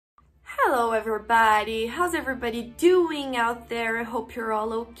Hello everybody, how's everybody doing out there? I hope you're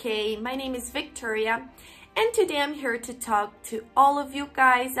all okay. My name is Victoria and today I'm here to talk to all of you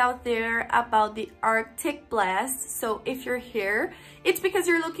guys out there about the ArcticBlast. So if you're here, it's because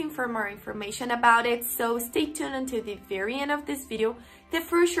you're looking for more information about it, so stay tuned until the very end of this video. That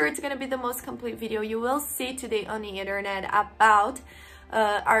for sure it's going to be the most complete video you will see today on the internet about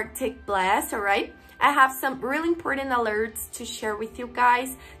ArcticBlast, alright? I have some really important alerts to share with you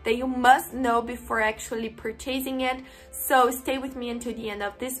guys that you must know before actually purchasing it, so stay with me until the end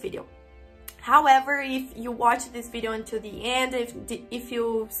of this video. However, if you watch this video until the end, if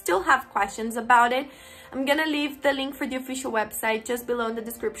you still have questions about it, I'm gonna leave the link for the official website just below in the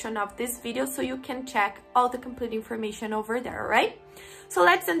description of this video so you can check all the complete information over there, right? So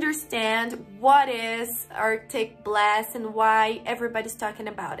let's understand what is ArcticBlast and why everybody's talking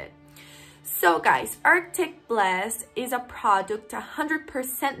about it. So guys, ArcticBlast is a product,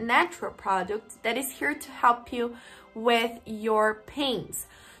 100% natural product that is here to help you with your pains.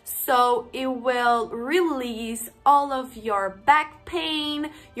 So it will release all of your back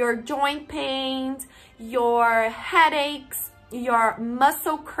pain, your joint pains, your headaches, your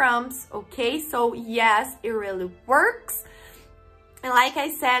muscle cramps, okay? So yes, it really works. And like I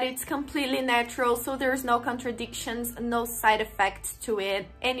said, it's completely natural, so there's no contradictions, no side effects to it.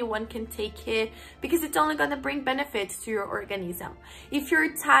 Anyone can take it because it's only gonna bring benefits to your organism. If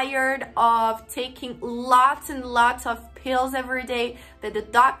you're tired of taking lots and lots of pills every day that the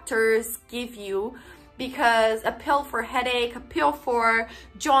doctors give you, because a pill for headache, a pill for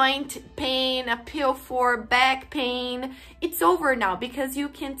joint pain, a pill for back pain, it's over now because you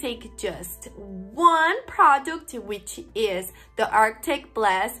can take just one product, which is the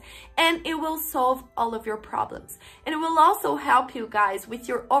ArcticBlast, and it will solve all of your problems. And it will also help you guys with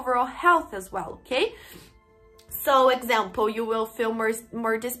your overall health as well, okay? So example, you will feel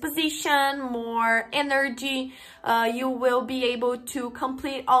more disposition, more energy, you will be able to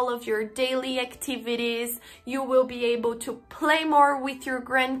complete all of your daily activities, you will be able to play more with your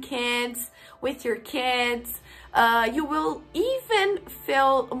grandkids, with your kids, you will even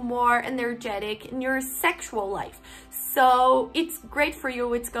feel more energetic in your sexual life. So it's great for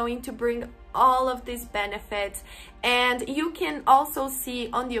you, it's going to bring all of these benefits. And you can also see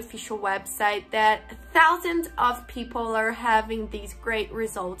on the official website that thousands of people are having these great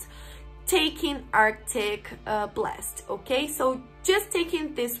results taking ArcticBlast, okay? So just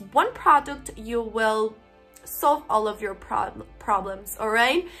taking this one product, you will solve all of your problems, all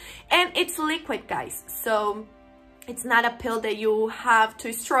right? And it's liquid, guys, so it's not a pill that you have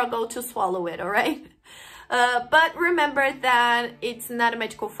to struggle to swallow it, all right? But remember that it's not a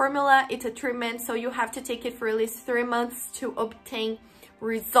medical formula, it's a treatment, so you have to take it for at least 3 months to obtain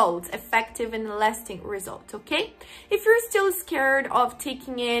results, effective and lasting results, okay? If you're still scared of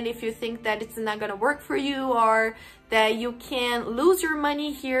taking it, if you think that it's not gonna work for you or that you can lose your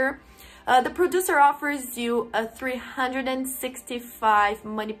money here, the producer offers you a 365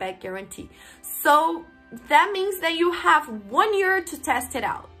 money-back guarantee. So that means that you have 1 year to test it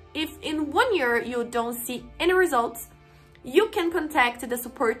out. If in 1 year you don't see any results, you can contact the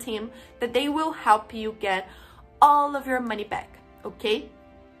support team that they will help you get all of your money back, okay?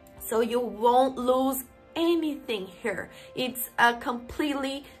 So you won't lose anything here. It's a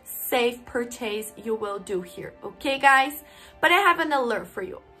completely safe purchase you will do here, okay guys? But I have an alert for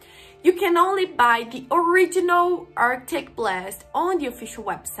you. You can only buy the original ArcticBlast on the official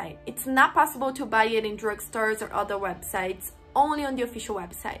website. It's not possible to buy it in drugstores or other websites, only on the official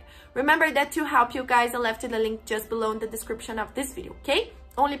website. Remember that to help you guys, I left the link just below in the description of this video, okay?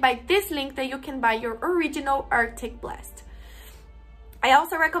 Only by this link that you can buy your original ArcticBlast. I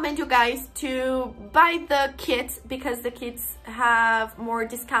also recommend you guys to buy the kits because the kits have more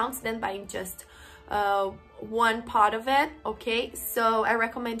discounts than buying just one pot of it, okay? So I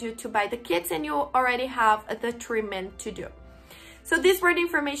recommend you to buy the kits and you already have the treatment to do. So this were the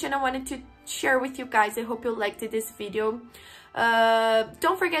information I wanted to share with you guys. I hope you liked this video.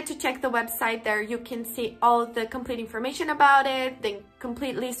 Don't forget to check the website. There you can see all the complete information about it, the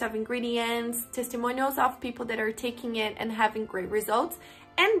complete list of ingredients, testimonials of people that are taking it and having great results,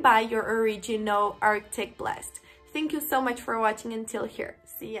 and buy your original ArcticBlast. Thank you so much for watching until here.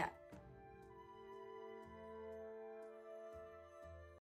 See ya.